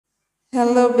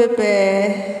Hello, bebe.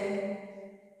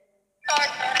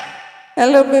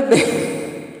 Hello, bebe.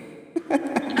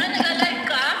 Nag-alive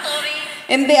ka? Sorry.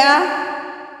 Hindi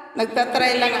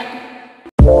Nagtatry lang ako.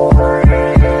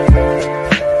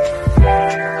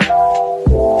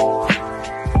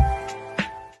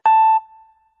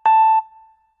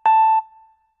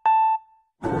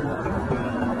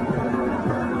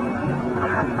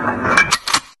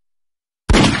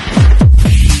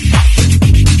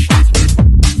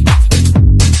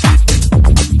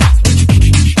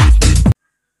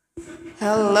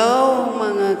 Hello,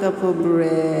 mga kapobre.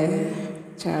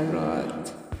 Charot.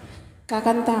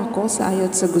 Kakanta ako sa ayot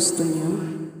sa gusto niyo.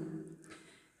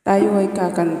 Tayo ay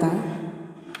kakanta.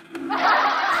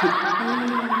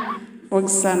 Huwag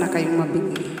sana kayong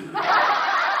mabingi.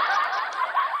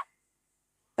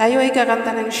 Tayo ay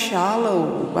kakanta ng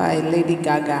Shallow by Lady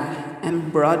Gaga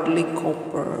and Bradley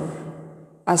Cooper.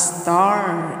 A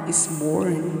Star is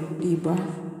Born, diba?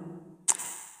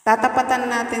 Tatapatan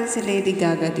natin si Lady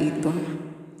Gaga dito.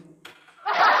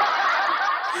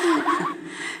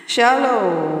 Shallow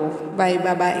by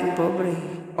Babaeng Pobre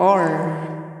or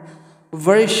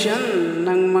version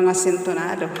ng mga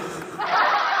sintonado.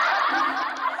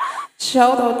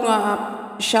 Shout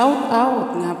out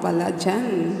nga pala dyan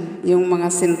yung mga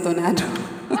sintonado.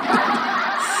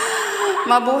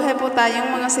 Mabuhay po tayong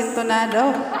mga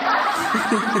sintonado.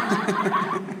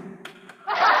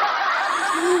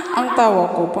 Ang tawa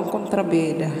ko pang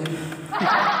kontrabida.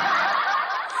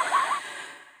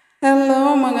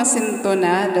 Hello mga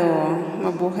sintonado.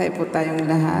 Mabuhay po tayong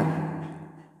lahat.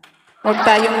 Huwag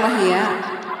tayong mahiya.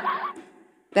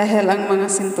 Dahil ang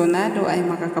mga sintonado ay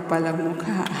makakapalang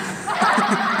mukha.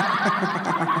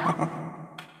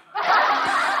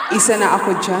 Isa na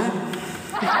ako dyan.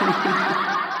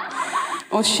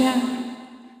 O siya,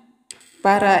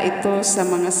 para ito sa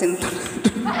mga sintonado.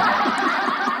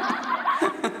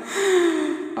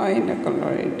 Ay, naku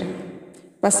Lord.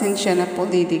 Pasensya na po,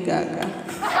 Lady Gaga.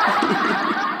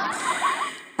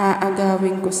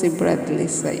 Aagawin ko si Bradley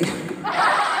sa'yo.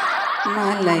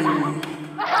 Malay mo.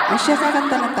 O siya,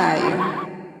 kakanta na tayo.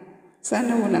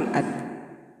 Sana walang ad.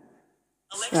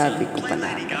 Sabi ko pa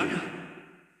na.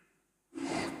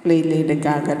 Play Lady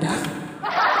Gaga daw.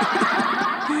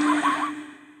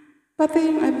 Pati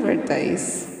yung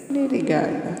advertise. Lady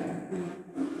Gaga.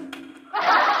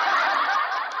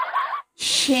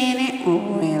 Shane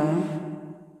oil.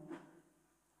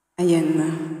 Ayan na.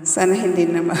 Sana hindi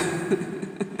na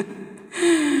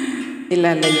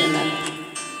ilalayo natin.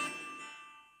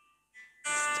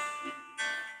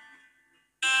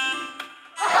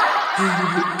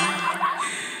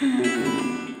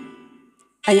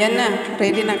 Ayan na.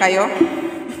 Ready na kayo?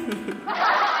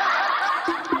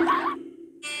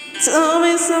 Tell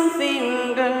me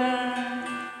something, girl.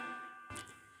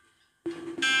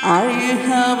 Are you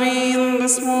happy in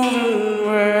this modern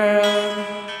world?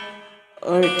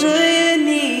 Or do you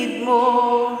need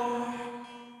more?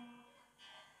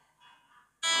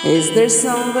 Is there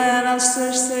someone else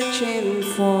you're searching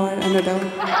for? Ano daw?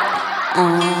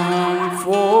 I'm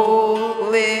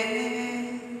falling.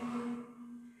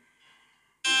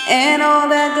 And all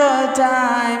the good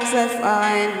times I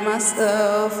find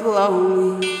myself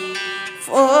longing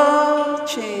for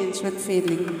change with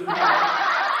feeling.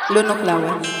 Lunok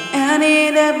lawan. And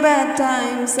in the bad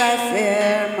times I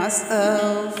fear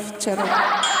myself. Charot.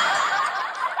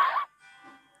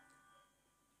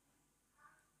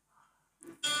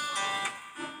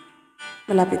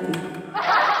 Malapit na.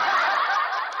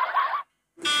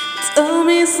 Tell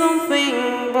me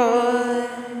something, boy.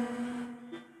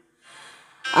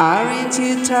 Aren't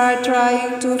you tired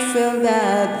trying to fill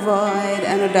that void?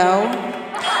 Ano daw?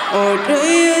 Or do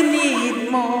you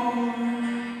need more?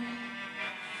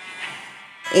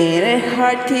 Ain't it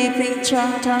hard keeping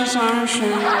track of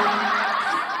sunshine?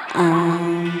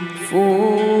 I'm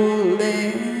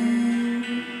fooling.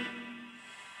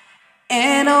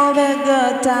 And all the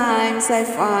good times I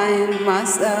find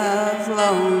myself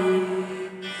longing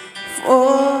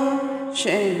for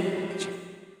change.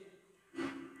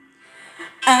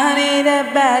 And in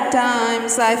the bad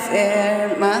times I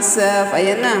fear myself.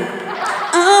 Ayan na.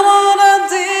 I'm on a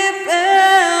deep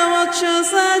end, watch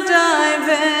as I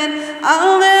dive in.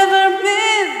 I'll never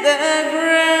beat the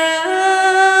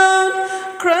ground.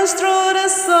 Crash through the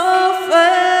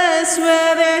surface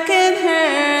where they can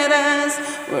hurt us.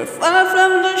 We're far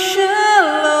from the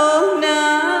shallow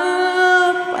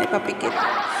now. Ay, papikit.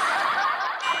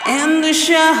 And the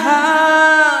shallow.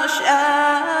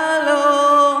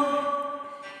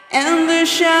 And the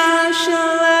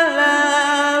shallow.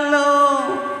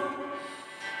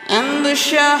 And the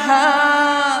shallow.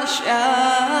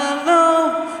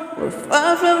 We're we're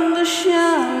far from the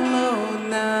shallow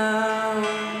now.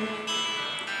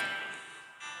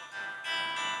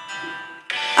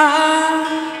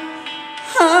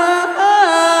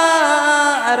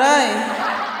 Aray.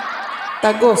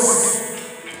 Tagos.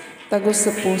 Tagos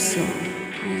sa puso.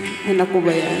 Ay, naku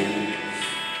ba yan?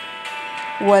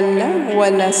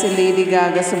 Wala si Lady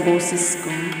Gaga sa boses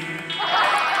ko.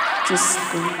 Diyos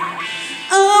ko.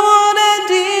 I wanna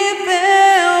deep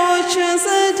end, watch as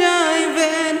I dive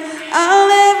in. I'll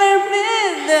never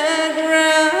meet the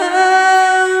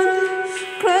ground.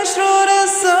 Crash through the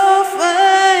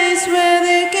surface where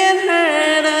they can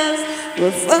hurt us.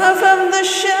 We're far from the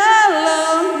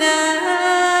shallow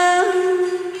now.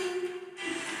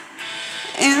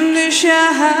 In the shallow.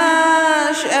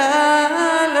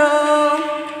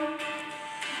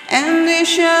 And the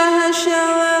shallow,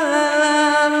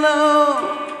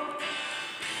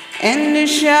 and the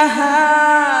shallow,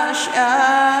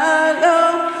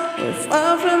 we're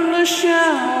far from the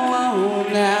shallow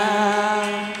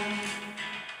now.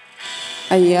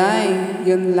 Ayay,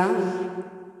 yun lang.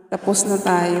 Tapos na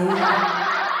tayo.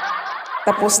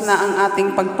 Tapos na ang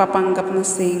ating pagpapanggap na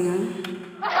singa.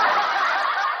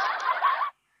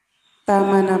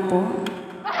 Tama na po.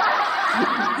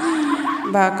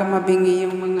 Baka mabingi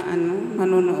yung mga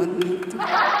manunood nito.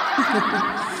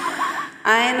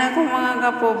 Ay, naku mga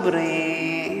kapobre.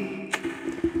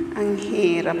 Ang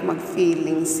hirap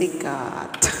mag-feeling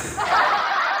sikat.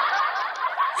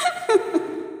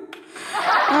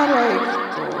 Aray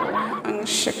ko, ang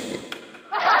sakit.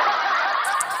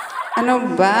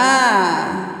 Ano ba?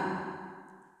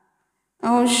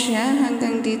 Oh siya,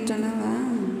 hanggang dito na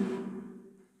lang.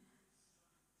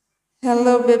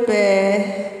 Hello, bebe.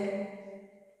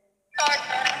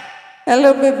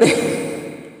 Hello, bebe.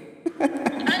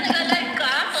 Nag-alive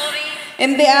ka? Sorry.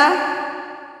 Hindi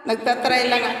nagtatry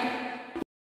lang ako.